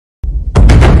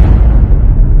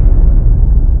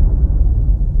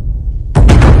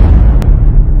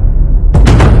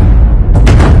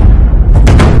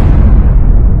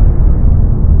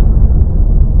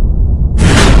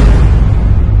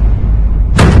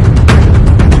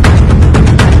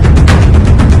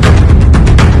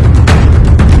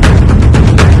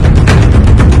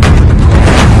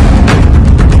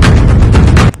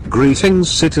Greetings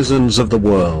citizens of the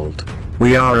world.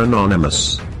 We are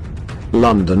anonymous.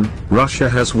 London, Russia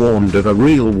has warned of a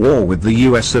real war with the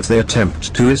US if they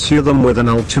attempt to issue them with an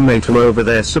ultimatum over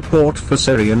their support for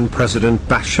Syrian President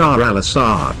Bashar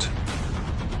al-Assad.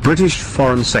 British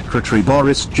Foreign Secretary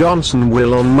Boris Johnson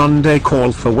will on Monday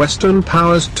call for Western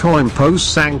powers to impose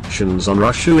sanctions on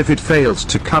Russia if it fails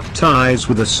to cut ties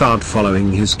with Assad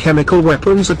following his chemical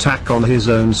weapons attack on his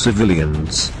own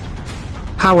civilians.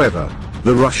 However,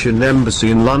 the Russian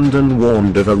embassy in London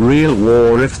warned of a real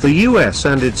war if the US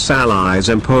and its allies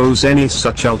impose any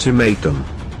such ultimatum.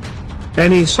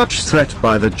 Any such threat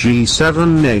by the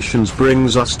G7 nations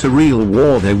brings us to real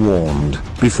war, they warned,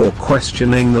 before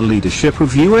questioning the leadership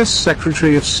of US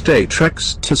Secretary of State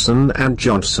Rex Tillerson and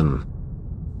Johnson.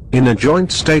 In a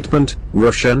joint statement,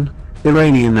 Russian,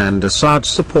 Iranian and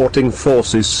Assad-supporting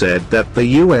forces said that the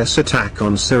US attack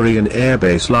on Syrian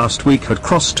airbase last week had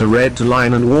crossed a red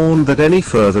line and warned that any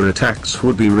further attacks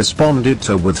would be responded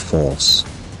to with force.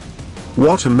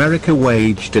 What America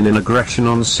waged in an aggression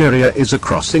on Syria is a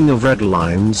crossing of red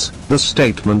lines, the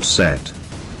statement said.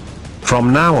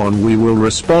 From now on we will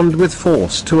respond with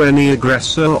force to any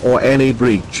aggressor or any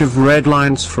breach of red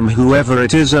lines from whoever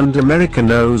it is, and America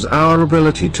knows our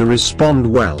ability to respond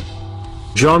well.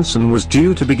 Johnson was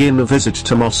due to begin a visit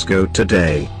to Moscow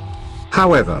today.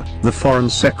 However, the Foreign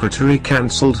Secretary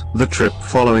cancelled the trip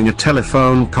following a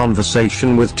telephone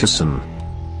conversation with Tillerson.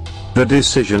 The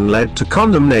decision led to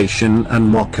condemnation and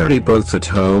mockery both at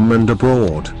home and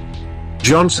abroad.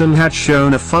 Johnson had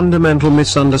shown a fundamental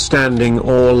misunderstanding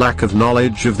or lack of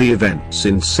knowledge of the events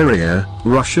in Syria,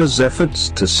 Russia's efforts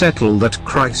to settle that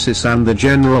crisis and the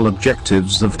general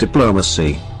objectives of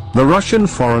diplomacy, the Russian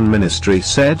Foreign Ministry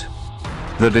said.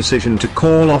 The decision to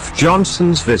call off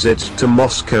Johnson's visit to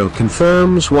Moscow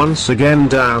confirms once again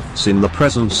doubts in the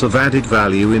presence of added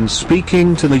value in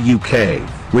speaking to the UK,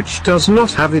 which does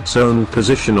not have its own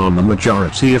position on the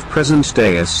majority of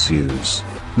present-day issues,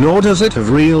 nor does it have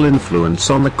real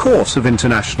influence on the course of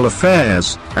international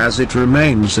affairs, as it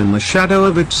remains in the shadow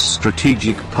of its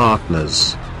strategic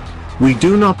partners. We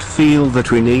do not feel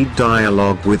that we need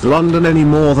dialogue with London any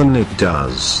more than it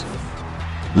does.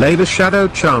 Labour Shadow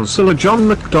Chancellor John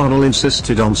McDonnell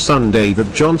insisted on Sunday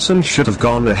that Johnson should have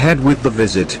gone ahead with the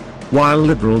visit, while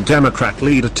Liberal Democrat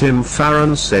leader Tim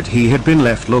Farron said he had been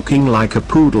left looking like a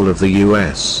poodle of the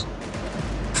US.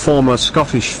 Former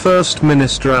Scottish First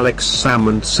Minister Alex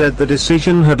Salmond said the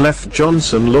decision had left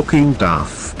Johnson looking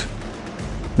daft.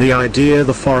 The idea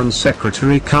the Foreign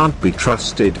Secretary can't be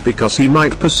trusted because he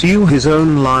might pursue his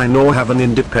own line or have an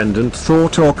independent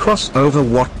thought or cross over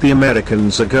what the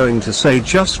Americans are going to say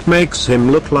just makes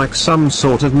him look like some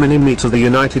sort of mini-me to the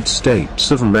United States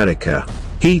of America,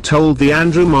 he told the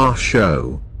Andrew Marr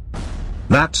Show.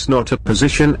 That's not a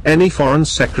position any Foreign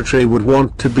Secretary would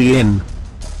want to be in.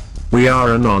 We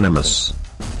are anonymous.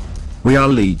 We are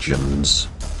legions.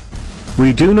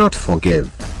 We do not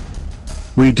forgive.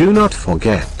 We do not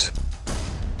forget.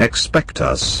 Expect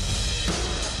us.